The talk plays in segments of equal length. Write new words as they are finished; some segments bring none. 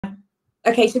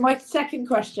Okay, so my second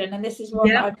question, and this is one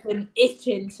that I've been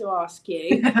itching to ask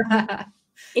you,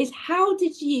 is how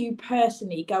did you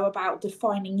personally go about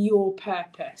defining your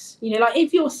purpose? You know, like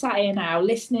if you're sat here now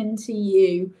listening to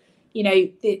you,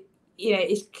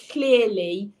 it's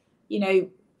clearly,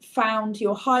 found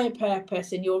your higher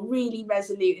purpose and you're really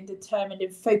resolute and determined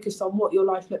and focused on what your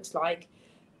life looks like.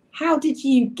 How did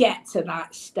you get to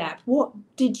that step? What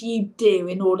did you do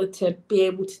in order to be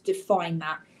able to define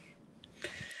that?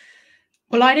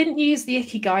 Well, I didn't use the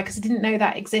Ikigai because I didn't know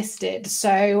that existed.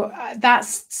 So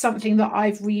that's something that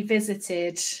I've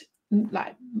revisited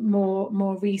like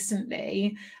more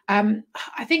recently.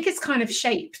 I think it's kind of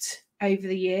shaped over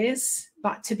the years.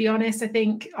 But to be honest, I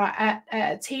think at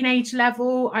a teenage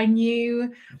level, I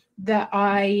knew that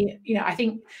I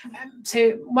think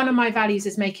so one of my values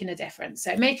is making a difference.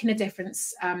 So making a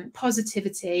difference,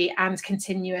 positivity and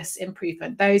continuous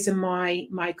improvement. Those are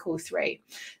my core three.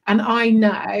 And I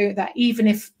know that even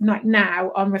if like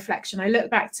now on reflection, I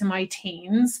look back to my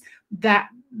teens, that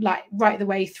like right the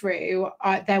way through,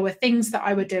 there were things that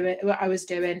I was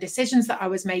doing, decisions that I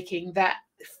was making that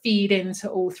feed into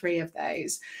all three of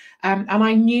those. And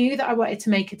I knew that I wanted to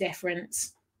make a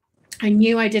difference. I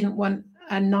knew I didn't want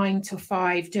a 9 to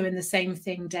 5 doing the same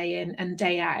thing day in and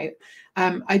day out.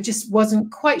 I just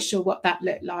wasn't quite sure what that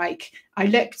looked like. I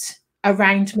looked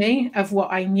around me of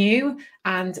what I knew,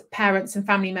 and parents and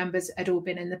family members had all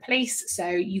been in the police. So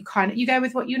you go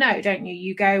with what you know, don't you?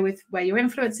 You go with where your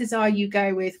influences are, you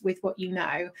go with what you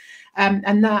know.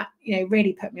 And that,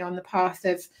 really put me on the path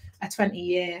of a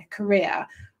 20-year career.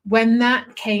 When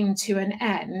that came to an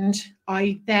end,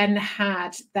 I then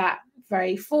had that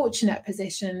very fortunate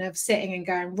position of sitting and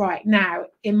going, right now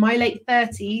in my late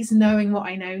 30s, knowing what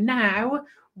I know now,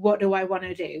 what do I want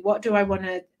to do? What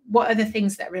are the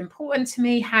things that are important to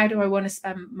me? How do I want to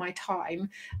spend my time?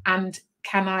 And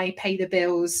can I pay the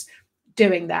bills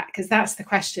doing that? Because that's the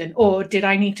question. Or did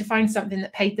I need to find something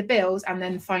that paid the bills and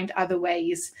then find other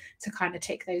ways to kind of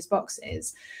tick those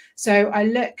boxes? So I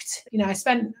looked, I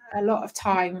spent a lot of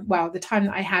time, well, the time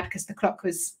that I had, because the clock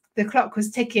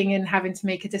was ticking and having to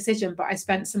make a decision, but I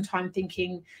spent some time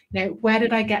thinking, where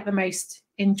did I get the most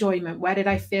enjoyment? Where did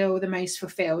I feel the most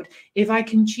fulfilled? If I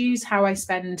can choose how I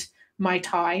spend my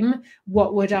time,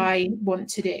 what would I want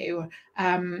to do?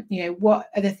 What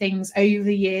are the things over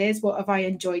the years? What have I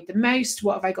enjoyed the most?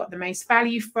 What have I got the most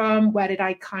value from? Where did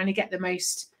I kind of get the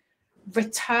most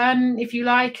return, if you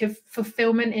like, of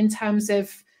fulfillment in terms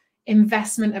of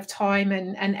investment of time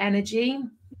and energy?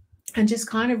 And just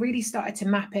kind of really started to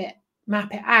map it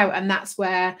out. And that's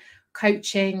where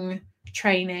coaching,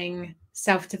 training,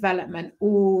 self-development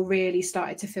all really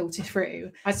started to filter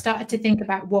through. I started to think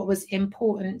about what was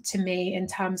important to me in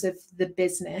terms of the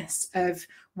business, of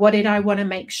what did I want to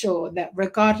make sure that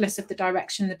regardless of the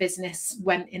direction the business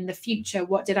went in the future,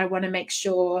 what did I want to make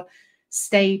sure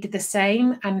stayed the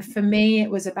same? And for me, it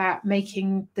was about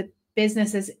making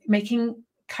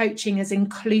coaching as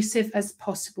inclusive as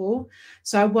possible.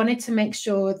 So I wanted to make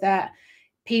sure that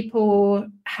people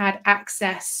had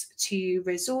access to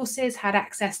resources, had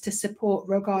access to support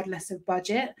regardless of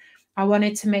budget. I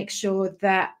wanted to make sure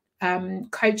that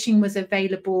coaching was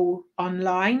available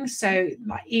online. So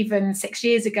like even 6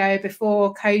 years ago,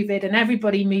 before COVID and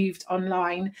everybody moved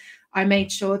online, I made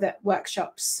sure that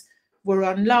workshops were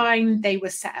online. They were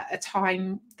set at a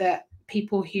time that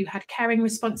people who had caring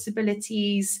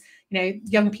responsibilities,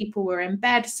 young people were in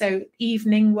bed, so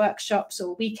evening workshops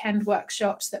or weekend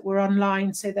workshops that were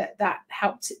online, so that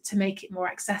helped to make it more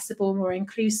accessible, more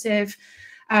inclusive.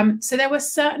 So there were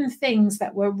certain things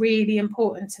that were really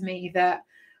important to me that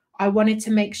I wanted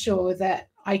to make sure that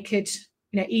I could,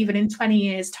 even in 20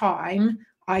 years' time,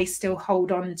 I still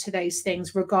hold on to those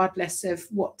things regardless of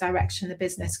what direction the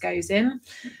business goes in.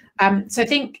 So I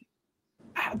think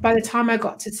by the time I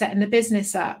got to setting the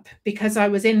business up, because I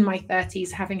was in my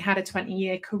 30s, having had a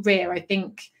 20-year career, I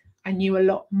think I knew a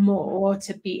lot more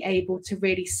to be able to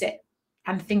really sit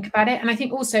and think about it. And I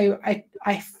think also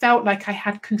I felt like I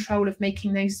had control of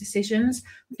making those decisions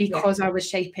because I was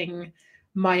shaping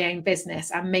my own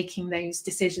business and making those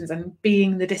decisions and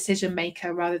being the decision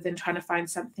maker rather than trying to find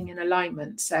something in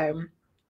alignment. So